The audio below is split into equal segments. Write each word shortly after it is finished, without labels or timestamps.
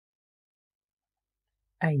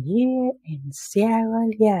A Year in Sierra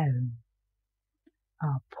Leone,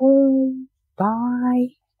 a poem by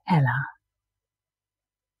Ella.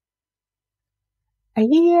 A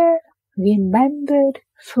year remembered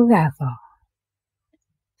forever,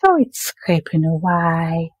 though it's creeping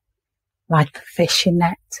away like the fishing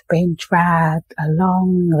net being dragged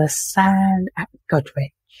along the sand at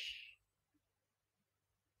Goodrich.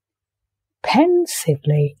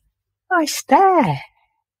 Pensively I stare,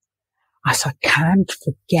 as I can't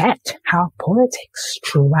forget how politics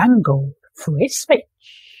strangled free speech.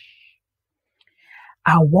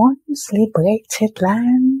 Our once liberated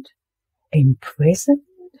land imprisoned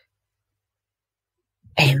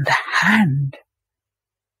in the hand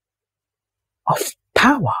of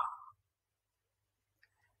power.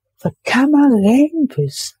 The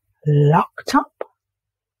Cameroons locked up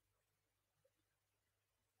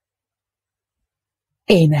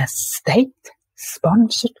in a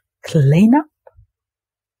state-sponsored cleanup.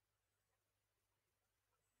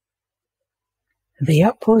 The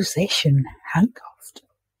opposition handcuffed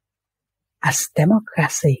as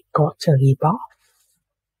democracy got a rebuff.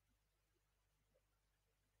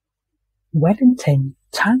 Wellington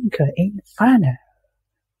tanker inferno.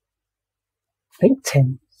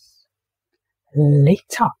 Victims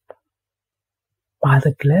lit up by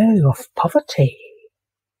the glow of poverty.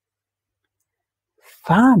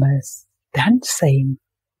 Farmers dancing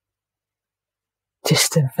to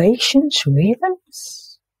starvation's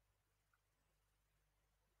rhythms.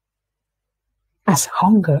 As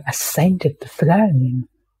hunger ascended the throne,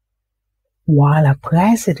 while a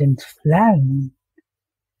president flown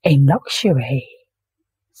in luxury,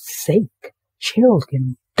 sick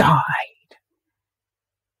children died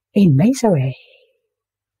in misery.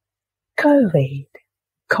 COVID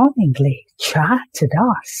cunningly charted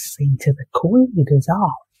us into the corridors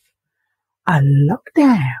of a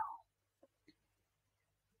lockdown,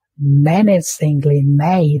 menacingly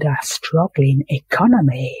made our struggling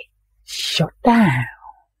economy shut down.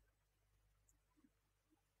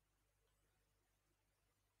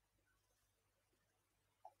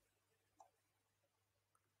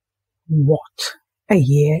 What a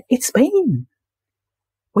year it's been!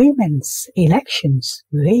 Women's elections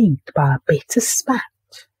rigged by a bitter spat.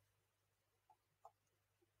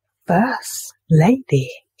 First lady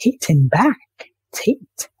hitting back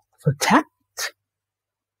tit for tat.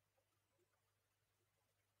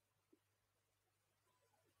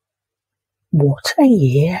 What a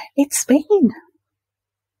year it's been!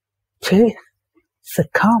 Truth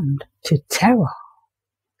succumbed to terror.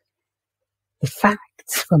 The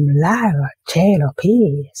facts from Lara Taylor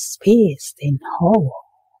Pierce pierced in horror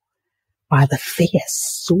by the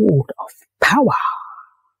fierce sword of power.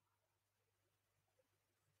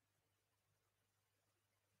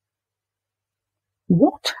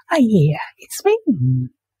 What a year it's been!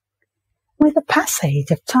 With the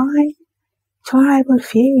passage of time, tribal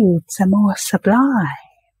feuds are more sublime,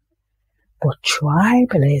 but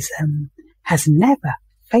tribalism has never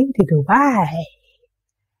faded away.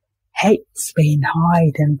 Hate's been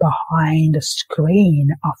hiding behind a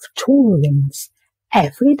screen of tolerance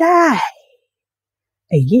every day.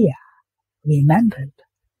 A year remembered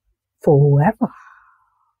forever.